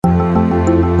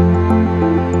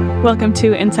Welcome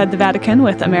to Inside the Vatican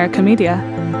with America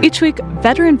Media. Each week,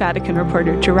 veteran Vatican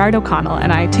reporter Gerard O'Connell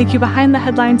and I take you behind the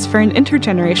headlines for an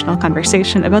intergenerational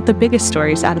conversation about the biggest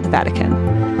stories out of the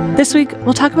Vatican. This week,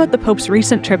 we'll talk about the Pope's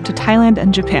recent trip to Thailand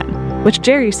and Japan, which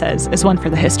Jerry says is one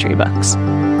for the history books.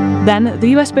 Then, the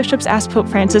U.S. bishops asked Pope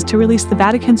Francis to release the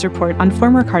Vatican's report on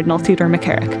former Cardinal Theodore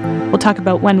McCarrick. We'll talk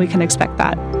about when we can expect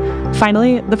that.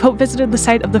 Finally, the Pope visited the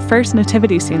site of the first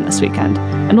nativity scene this weekend,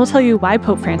 and we'll tell you why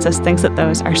Pope Francis thinks that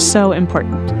those are so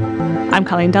important. I'm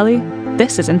Colleen Deli.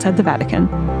 This is Inside the Vatican.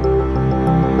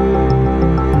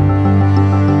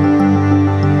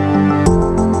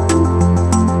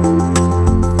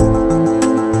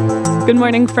 Good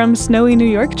morning from snowy New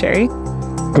York, Jerry.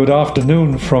 Good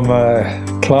afternoon from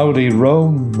cloudy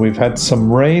Rome. We've had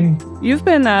some rain. You've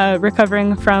been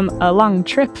recovering from a long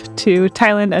trip to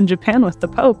Thailand and Japan with the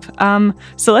Pope.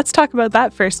 So let's talk about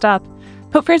that first up.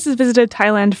 Pope Francis visited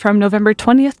Thailand from November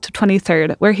 20th to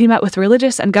 23rd, where he met with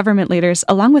religious and government leaders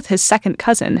along with his second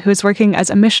cousin, who is working as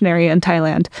a missionary in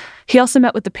Thailand. He also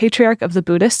met with the patriarch of the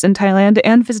Buddhists in Thailand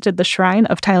and visited the shrine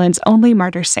of Thailand's only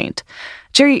martyr saint.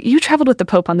 Jerry, you traveled with the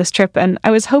Pope on this trip, and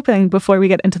I was hoping, before we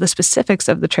get into the specifics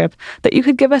of the trip, that you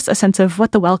could give us a sense of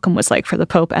what the welcome was like for the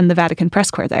Pope and the Vatican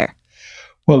press corps there.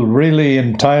 Well, really,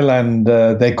 in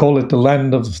Thailand, they call it the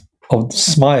land of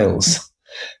smiles,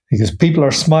 because people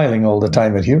are smiling all the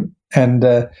time at you, and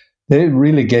they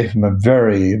really gave him a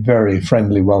very, very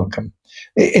friendly welcome.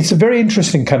 It's a very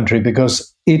interesting country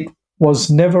because it was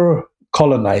never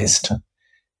colonized.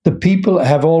 The people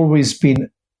have always been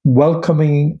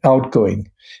welcoming, outgoing.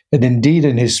 And indeed,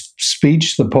 in his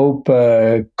speech, the Pope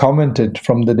commented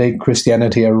from the day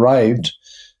Christianity arrived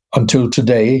until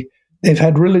today, they've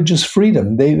had religious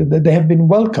freedom. They have been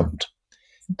welcomed.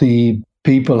 The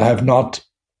people have not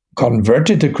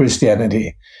converted to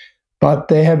Christianity, but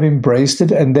they have embraced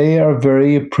it, and they are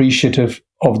very appreciative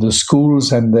of the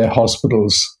schools and the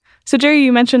hospitals. So, Jerry,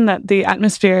 you mentioned that the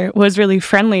atmosphere was really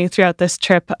friendly throughout this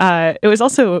trip. It was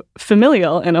also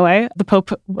familial in a way. The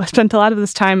Pope spent a lot of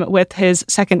this time with his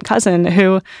second cousin,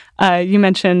 who you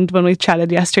mentioned when we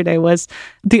chatted yesterday was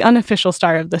the unofficial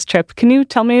star of this trip. Can you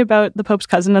tell me about the Pope's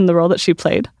cousin and the role that she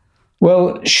played?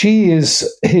 Well, she is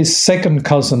his second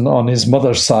cousin on his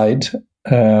mother's side,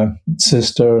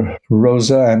 Sister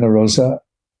Anna Rosa,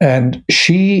 and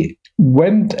she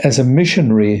went as a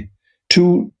missionary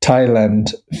to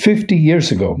Thailand 50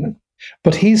 years ago,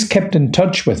 but he's kept in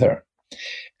touch with her.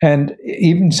 And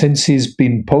even since he's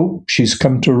been Pope, she's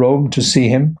come to Rome to see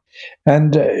him.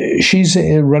 And she's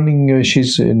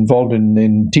involved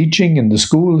in teaching in the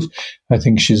schools. I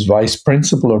think she's vice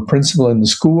principal or principal in the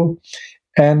school.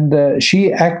 And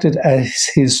she acted as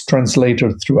his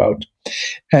translator throughout.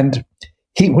 And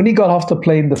when he got off the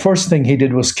plane, the first thing he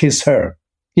did was kiss her,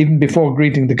 even before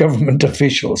greeting the government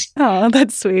officials. Oh,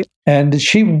 that's sweet. And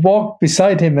she walked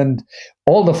beside him, and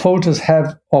all the photos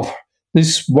have of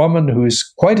this woman who is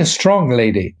quite a strong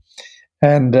lady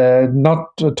and not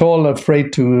at all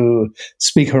afraid to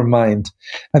speak her mind.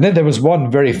 And then there was one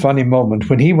very funny moment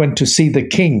when he went to see the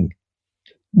king.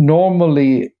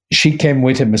 Normally, she came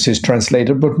with him as his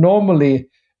translator, but normally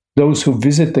those who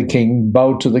visit the king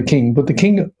bow to the king, but the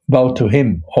king bowed to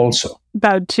him also.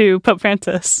 Bowed to Pope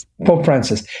Francis. Pope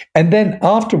Francis. And then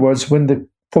afterwards, when the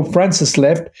Pope Francis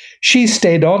left, she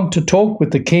stayed on to talk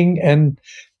with the king and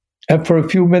for a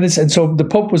few minutes. And so the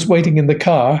Pope was waiting in the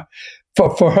car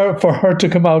for her to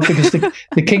come out because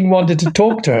the king wanted to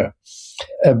talk to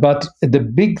her. But the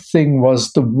big thing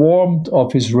was the warmth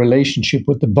of his relationship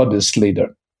with the Buddhist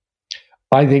leader.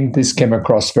 I think this came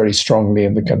across very strongly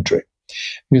in the country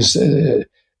because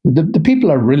the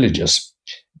people are religious.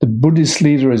 The Buddhist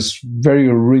leader is a very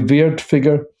revered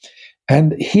figure,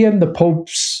 and he and the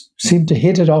popes seemed to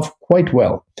hit it off quite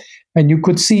well. And you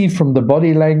could see from the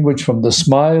body language, from the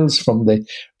smiles, from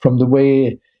the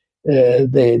way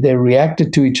they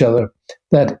reacted to each other,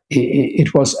 that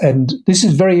it was. And this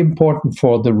is very important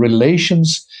for the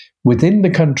relations within the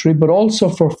country, but also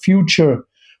for future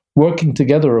working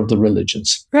together of the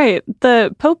religions. Right.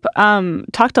 The Pope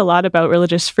talked a lot about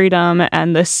religious freedom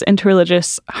and this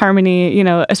interreligious harmony,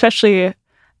 especially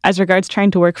as regards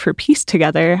trying to work for peace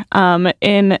together.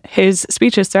 In his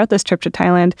speeches throughout this trip to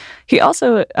Thailand, he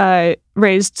also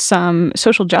raised some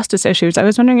social justice issues. I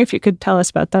was wondering if you could tell us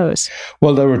about those.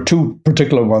 Well, there were two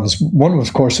particular ones. One,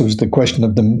 of course, was the question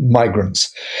of the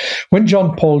migrants. When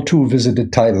John Paul II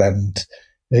visited Thailand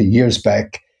years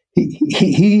back,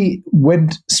 he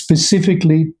went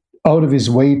specifically out of his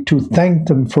way to thank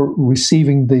them for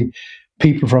receiving the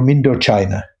people from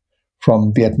Indochina,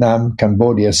 from Vietnam,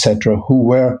 Cambodia, etc., who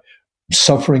were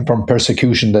suffering from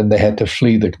persecution, then they had to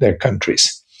flee their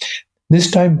countries.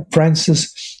 This time,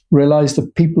 Francis realized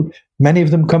that many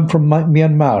of them come from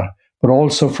Myanmar, but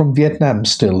also from Vietnam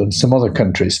still and some other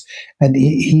countries. And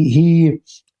he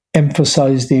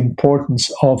emphasized the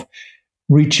importance of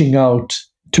reaching out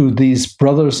to these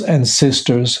brothers and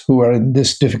sisters who are in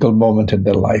this difficult moment in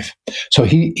their life. So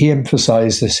he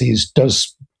emphasized this, he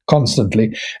does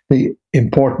constantly, the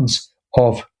importance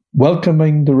of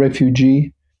welcoming the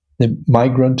refugee, the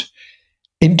migrant,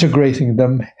 integrating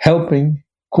them, helping,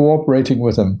 cooperating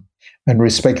with them, and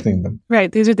respecting them.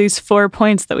 Right. These are these 4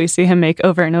 points that we see him make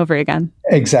over and over again.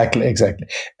 Exactly.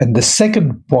 And the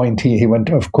second point he went,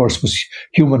 of course, was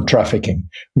human trafficking,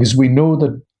 because we know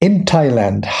that in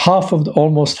Thailand,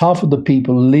 almost half of the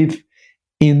people live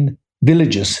in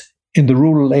villages, in the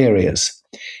rural areas.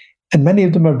 And many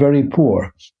of them are very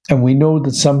poor. And we know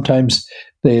that sometimes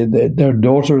their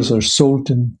daughters are sold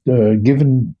and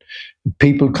given.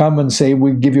 People come and say,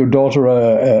 "We give your daughter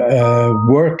a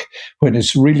work," when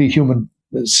it's really human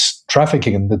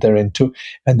trafficking that they're into.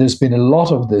 And there's been a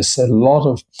lot of this, a lot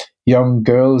of young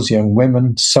girls, young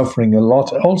women suffering a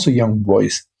lot, also young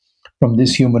boys, from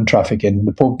this human trafficking.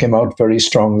 The Pope came out very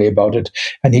strongly about it,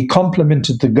 and he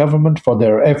complimented the government for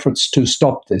their efforts to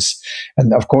stop this.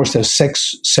 And of course, there's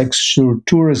sexual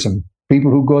tourism,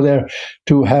 people who go there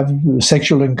to have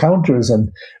sexual encounters and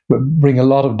bring a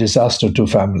lot of disaster to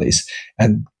families.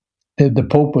 And the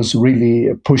Pope was really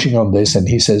pushing on this, and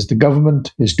he says the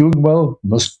government is doing well,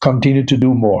 must continue to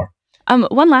do more.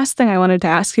 One last thing I wanted to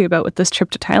ask you about with this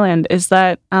trip to Thailand is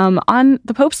that on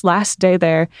the Pope's last day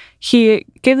there, he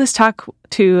gave this talk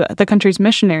to the country's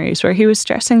missionaries where he was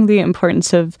stressing the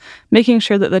importance of making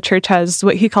sure that the church has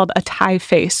what he called a Thai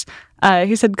face.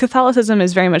 He said Catholicism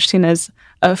is very much seen as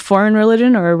a foreign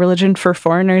religion or a religion for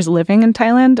foreigners living in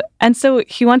Thailand. And so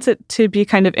he wants it to be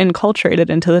kind of inculturated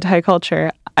into the Thai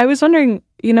culture. I was wondering,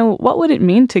 what would it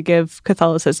mean to give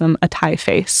Catholicism a Thai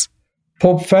face?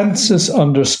 Pope Francis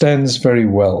understands very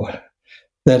well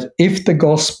that if the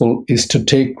gospel is to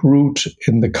take root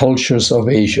in the cultures of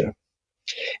Asia,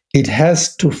 it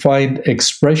has to find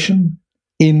expression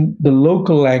in the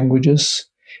local languages,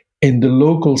 in the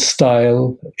local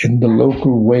style, in the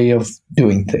local way of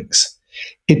doing things.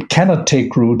 It cannot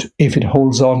take root if it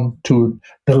holds on to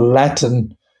the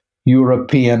Latin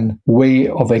European way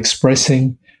of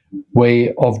expressing,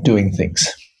 way of doing things.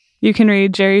 You can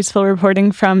read Jerry's full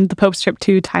reporting from the Pope's trip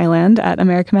to Thailand at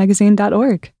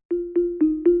americamagazine.org.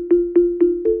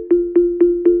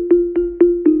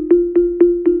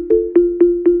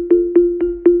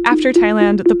 After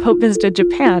Thailand, the Pope visited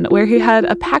Japan, where he had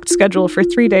a packed schedule for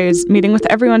 3 days, meeting with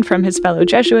everyone from his fellow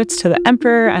Jesuits to the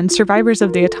emperor and survivors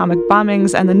of the atomic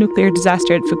bombings and the nuclear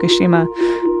disaster at Fukushima.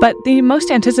 But the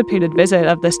most anticipated visit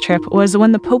of this trip was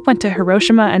when the Pope went to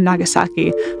Hiroshima and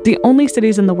Nagasaki, the only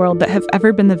cities in the world that have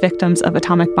ever been the victims of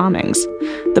atomic bombings.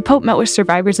 The Pope met with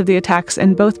survivors of the attacks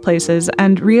in both places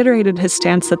and reiterated his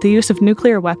stance that the use of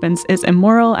nuclear weapons is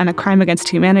immoral and a crime against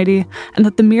humanity, and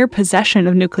that the mere possession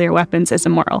of nuclear weapons is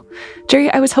immoral. Jerry,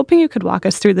 I was hoping you could walk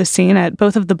us through the scene at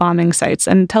both of the bombing sites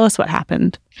and tell us what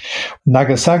happened.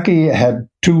 Nagasaki had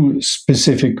two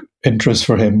specific interests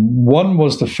for him. One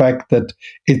was the fact that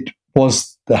it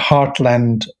was the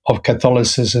heartland of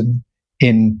Catholicism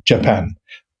in Japan.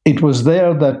 It was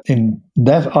there that in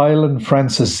that island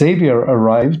Francis Xavier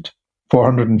arrived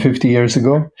 450 years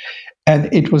ago,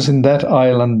 and it was in that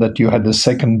island that you had the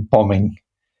second bombing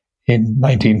in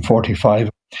 1945.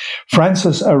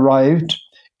 Francis arrived.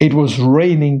 It was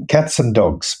raining cats and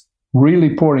dogs,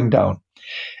 really pouring down.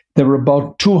 There were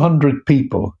about 200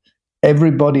 people,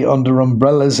 everybody under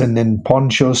umbrellas and in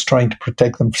ponchos trying to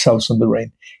protect themselves from the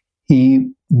rain. He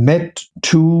met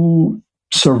two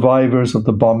survivors of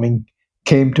the bombing,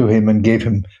 came to him and gave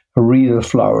him a wreath of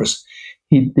flowers.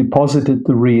 He deposited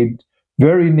the wreath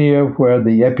very near where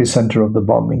the epicenter of the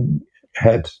bombing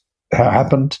had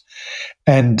happened,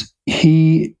 and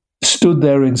he stood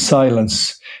there in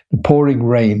silence, the pouring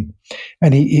rain,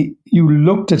 and you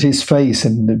looked at his face,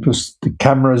 and it was the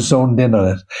camera zoned in on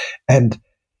it, and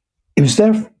it was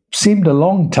there, seemed a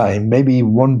long time, maybe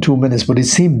 1-2 minutes, but it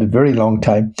seemed a very long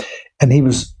time, and he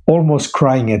was almost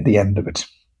crying at the end of it.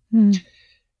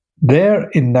 There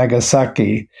in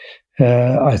Nagasaki,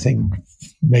 I think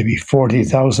maybe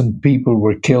 40,000 people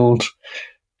were killed,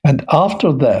 and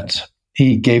after that,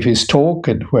 he gave his talk,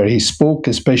 and where he spoke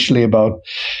especially about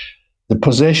the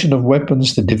possession of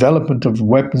weapons, the development of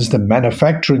weapons, the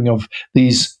manufacturing of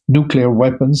these nuclear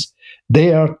weapons.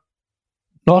 They are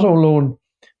not alone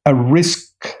a risk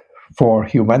for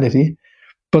humanity,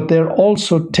 but they're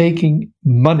also taking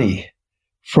money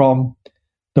from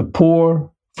the poor,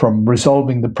 from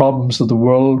resolving the problems of the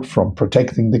world, from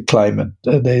protecting the climate,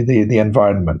 the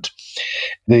environment.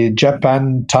 The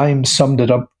Japan Times summed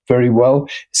it up very well.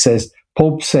 It says,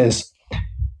 Pope says,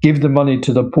 give the money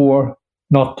to the poor,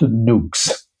 not to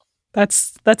nukes.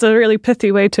 That's a really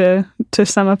pithy way to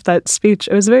sum up that speech.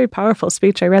 It was a very powerful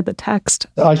speech. I read the text.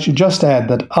 I should just add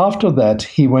that after that,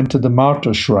 he went to the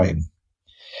Martyr Shrine.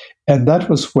 And that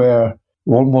was where,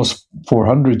 almost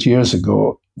 400 years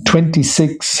ago,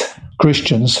 26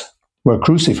 Christians were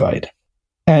crucified.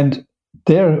 And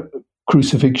their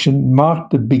crucifixion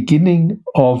marked the beginning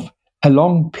of a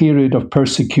long period of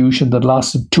persecution that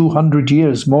lasted 200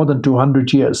 years, more than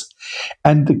 200 years.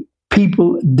 And the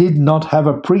people did not have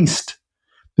a priest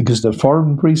because the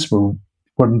foreign priests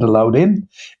weren't allowed in,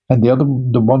 and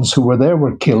the ones who were there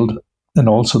were killed, and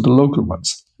also the local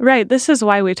ones. Right. This is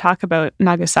why we talk about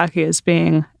Nagasaki as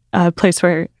being a place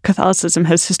where Catholicism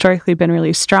has historically been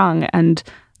really strong, and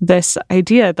this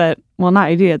idea that, well, not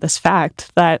idea, this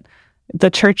fact that the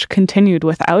church continued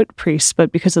without priests,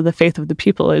 but because of the faith of the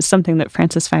people, is something that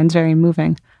Francis finds very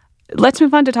moving. Let's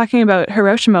move on to talking about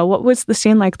Hiroshima. What was the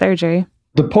scene like there, Jay?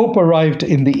 The Pope arrived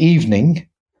in the evening.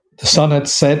 The sun had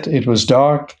set, it was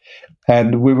dark,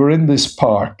 and we were in this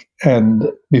park. And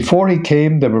before he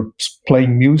came, they were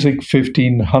playing music,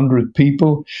 1,500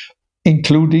 people,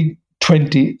 including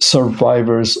 20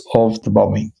 survivors of the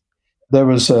bombing. There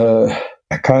was a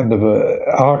kind of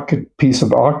a piece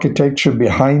of architecture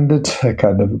behind it, a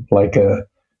kind of like a...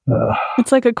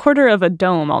 it's like a quarter of a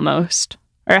dome almost,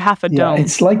 or half a dome.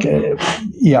 It's like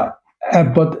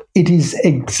but it is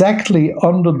exactly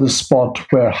under the spot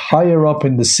where higher up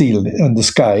in the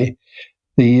sky,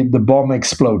 the bomb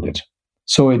exploded.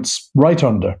 So it's right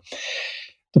under.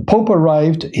 The Pope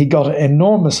arrived. He got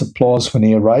enormous applause when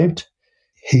he arrived.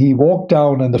 He walked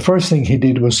down, and the first thing he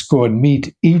did was go and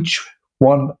meet each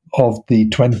one of the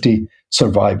 20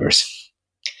 survivors.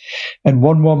 And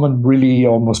one woman really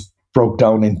almost broke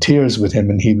down in tears with him,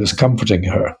 and he was comforting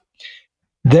her.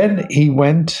 Then he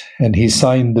went and he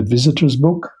signed the visitor's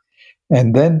book,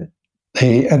 and then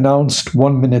they announced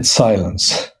 1 minute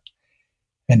silence.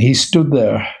 And he stood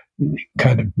there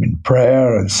kind of in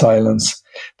prayer and silence.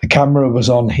 The camera was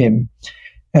on him,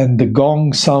 and the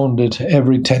gong sounded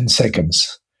every 10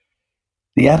 seconds.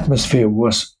 The atmosphere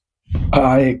was,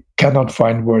 I cannot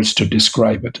find words to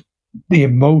describe it. The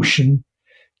emotion,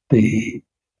 the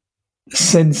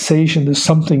sensation, there's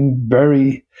something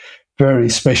very, very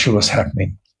special was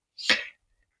happening.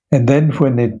 And then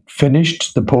when it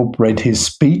finished, the Pope read his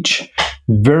speech,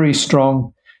 very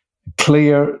strong,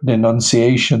 clear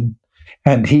denunciation.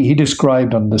 And he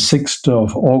described on the 6th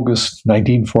of August,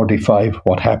 1945,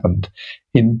 what happened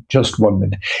in just 1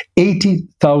 minute.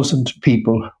 80,000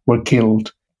 people were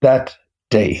killed that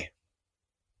day.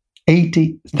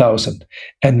 80,000.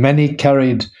 And many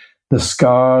carried the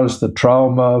scars, the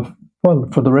trauma, well,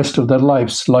 for the rest of their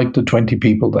lives, like the 20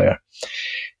 people there.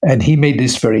 And he made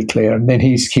this very clear. And then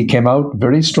he came out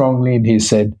very strongly and he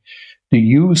said, the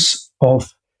use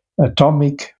of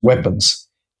atomic weapons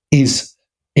is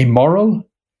immoral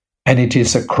and it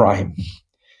is a crime.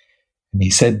 And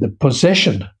he said the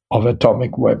possession of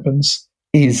atomic weapons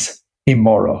is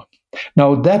immoral.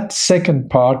 Now, that second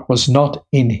part was not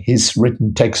in his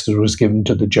written text that was given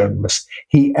to the journalists.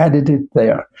 He added it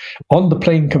there. On the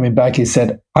plane coming back, he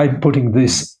said, I'm putting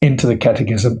this into the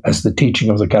catechism as the teaching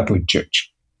of the Catholic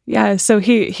Church. Yeah, so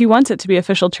he wants it to be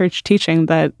official church teaching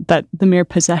that the mere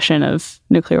possession of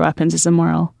nuclear weapons is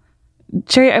immoral.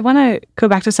 Jerry, I want to go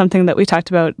back to something that we talked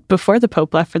about before the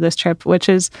Pope left for this trip, which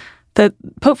is that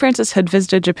Pope Francis had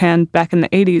visited Japan back in the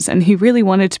 80s, and he really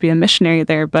wanted to be a missionary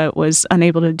there, but was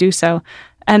unable to do so.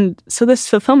 And so this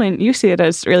fulfillment, you see it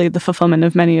as really the fulfillment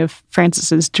of many of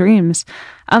Francis's dreams.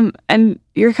 And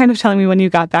you're kind of telling me when you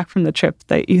got back from the trip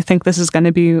that you think this is going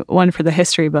to be one for the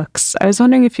history books. I was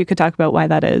wondering if you could talk about why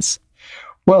that is.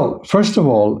 Well, first of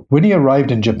all, when he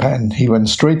arrived in Japan, he went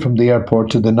straight from the airport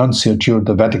to the nunciature of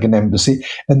the Vatican Embassy,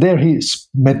 and there he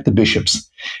met the bishops.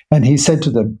 And he said to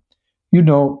them, you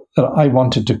know that I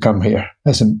wanted to come here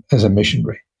as a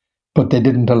missionary, but they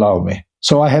didn't allow me.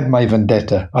 So I had my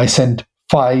vendetta. I sent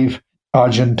 5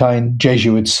 Argentine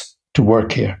Jesuits to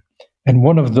work here. And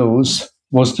one of those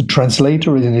was the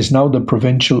translator and is now the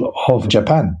provincial of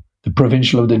Japan, the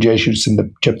provincial of the Jesuits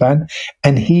in Japan.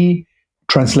 And he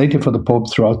translated for the Pope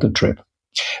throughout the trip.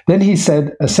 Then he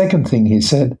said, a second thing he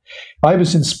said, I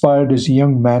was inspired as a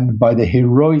young man by the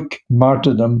heroic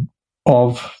martyrdom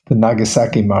of the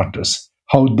Nagasaki martyrs,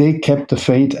 how they kept the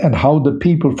faith and how the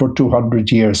people for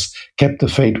 200 years kept the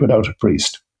faith without a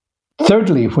priest.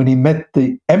 Thirdly, when he met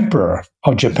the Emperor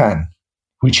of Japan,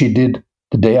 which he did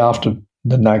the day after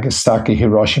the Nagasaki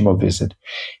Hiroshima visit,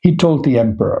 he told the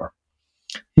Emperor,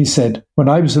 he said, when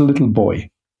I was a little boy,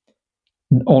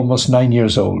 almost 9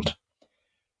 years old.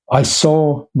 I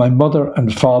saw my mother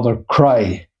and father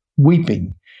cry,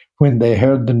 weeping, when they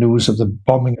heard the news of the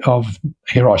bombing of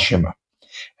Hiroshima.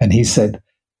 And he said,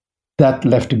 that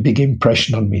left a big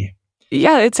impression on me.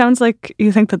 Yeah, it sounds like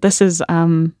you think that this is,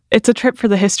 it's a trip for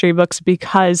the history books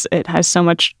because it has so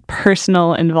much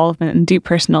personal involvement and deep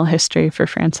personal history for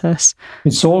Francis.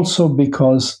 It's also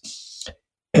because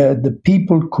the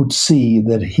people could see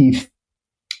that he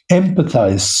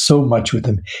empathized so much with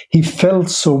them. He felt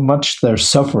so much their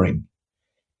suffering.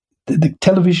 The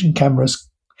television cameras,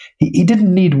 he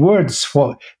didn't need words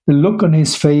for the look on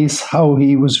his face, how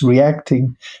he was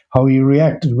reacting, how he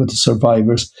reacted with the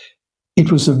survivors. It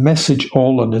was a message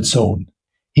all on its own.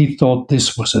 He thought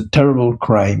this was a terrible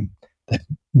crime that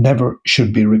never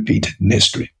should be repeated in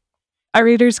history. Our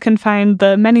readers can find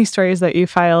the many stories that you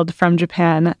filed from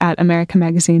Japan at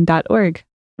americamagazine.org.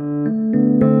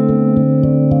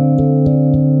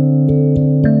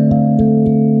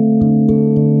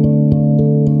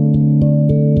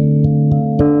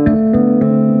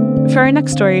 For our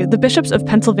next story, the bishops of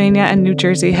Pennsylvania and New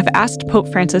Jersey have asked Pope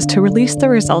Francis to release the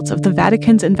results of the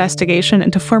Vatican's investigation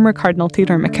into former Cardinal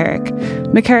Theodore McCarrick.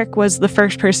 McCarrick was the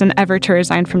first person ever to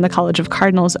resign from the College of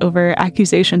Cardinals over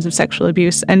accusations of sexual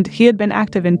abuse, and he had been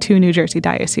active in 2 New Jersey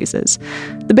dioceses.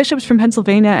 The bishops from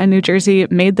Pennsylvania and New Jersey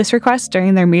made this request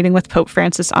during their meeting with Pope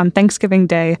Francis on Thanksgiving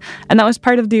Day, and that was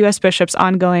part of the U.S. bishops'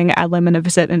 ongoing ad limina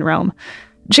visit in Rome.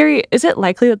 Jerry, is it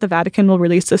likely that the Vatican will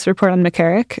release this report on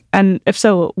McCarrick? And if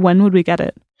so, when would we get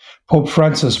it? Pope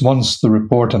Francis wants the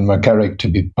report on McCarrick to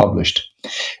be published.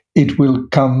 It will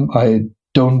come. I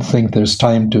don't think there's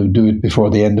time to do it before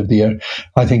the end of the year.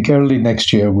 I think early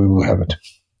next year we will have it.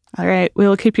 All right. We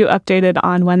will keep you updated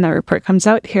on when that report comes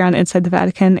out here on Inside the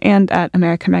Vatican and at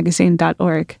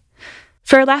americamagazine.org.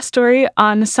 For our last story,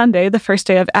 on Sunday, the first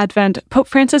day of Advent, Pope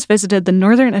Francis visited the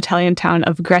northern Italian town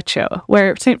of Greccio,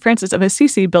 where St. Francis of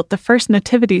Assisi built the first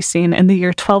nativity scene in the year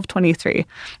 1223.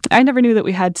 I never knew that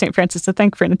we had St. Francis to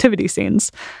thank for nativity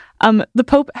scenes. The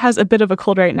Pope has a bit of a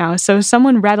cold right now, so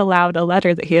someone read aloud a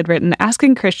letter that he had written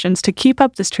asking Christians to keep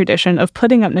up this tradition of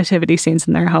putting up nativity scenes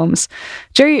in their homes.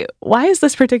 Jerry, why is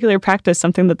this particular practice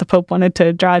something that the Pope wanted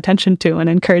to draw attention to and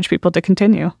encourage people to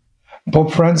continue?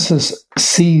 Pope Francis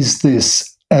sees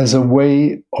this as a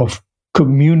way of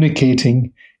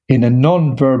communicating in a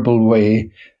non-verbal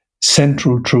way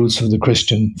central truths of the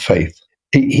Christian faith.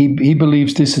 He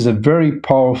believes this is a very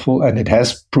powerful, and it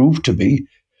has proved to be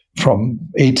from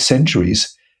 8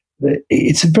 centuries.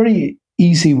 It's a very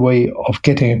easy way of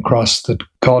getting across that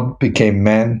God became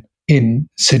man in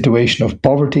a situation of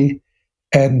poverty,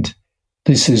 and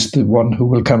this is the one who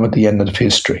will come at the end of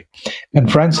history.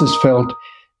 And Francis felt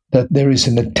that there is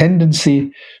a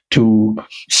tendency to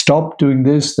stop doing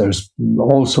this. There's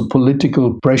also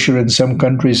political pressure in some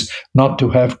countries not to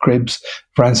have cribs.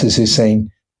 Francis is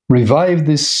saying, revive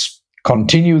this,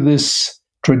 continue this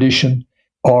tradition,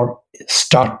 or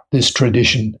start this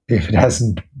tradition if it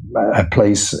hasn't a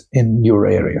place in your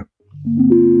area.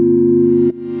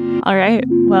 All right.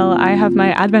 Well, I have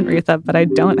my Advent wreath up, but I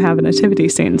don't have a nativity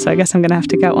scene, so I guess I'm going to have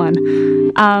to get one.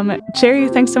 Jerry,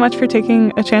 thanks so much for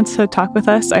taking a chance to talk with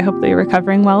us. I hope that you're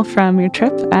recovering well from your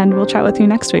trip, and we'll chat with you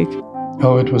next week.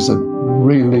 Oh, it was a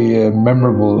really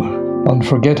memorable,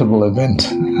 unforgettable event,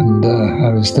 and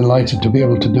I was delighted to be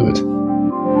able to do it.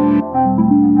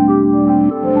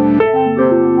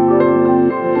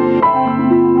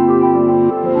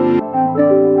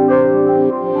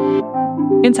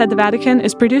 Inside the Vatican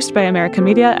is produced by America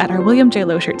Media at our William J.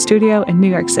 Loschert studio in New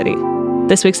York City.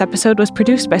 This week's episode was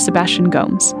produced by Sebastian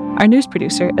Gomes. Our news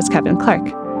producer is Kevin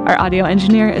Clark. Our audio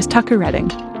engineer is Tucker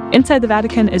Redding. Inside the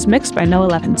Vatican is mixed by Noah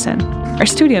Levinson. Our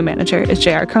studio manager is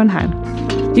J.R.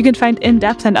 Kronheim. You can find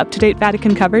in-depth and up-to-date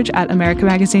Vatican coverage at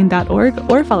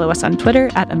americamagazine.org or follow us on Twitter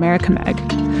at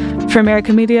AmericaMag. For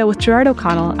America Media with Gerard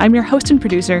O'Connell, I'm your host and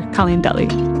producer, Colleen Dully.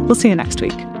 We'll see you next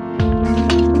week.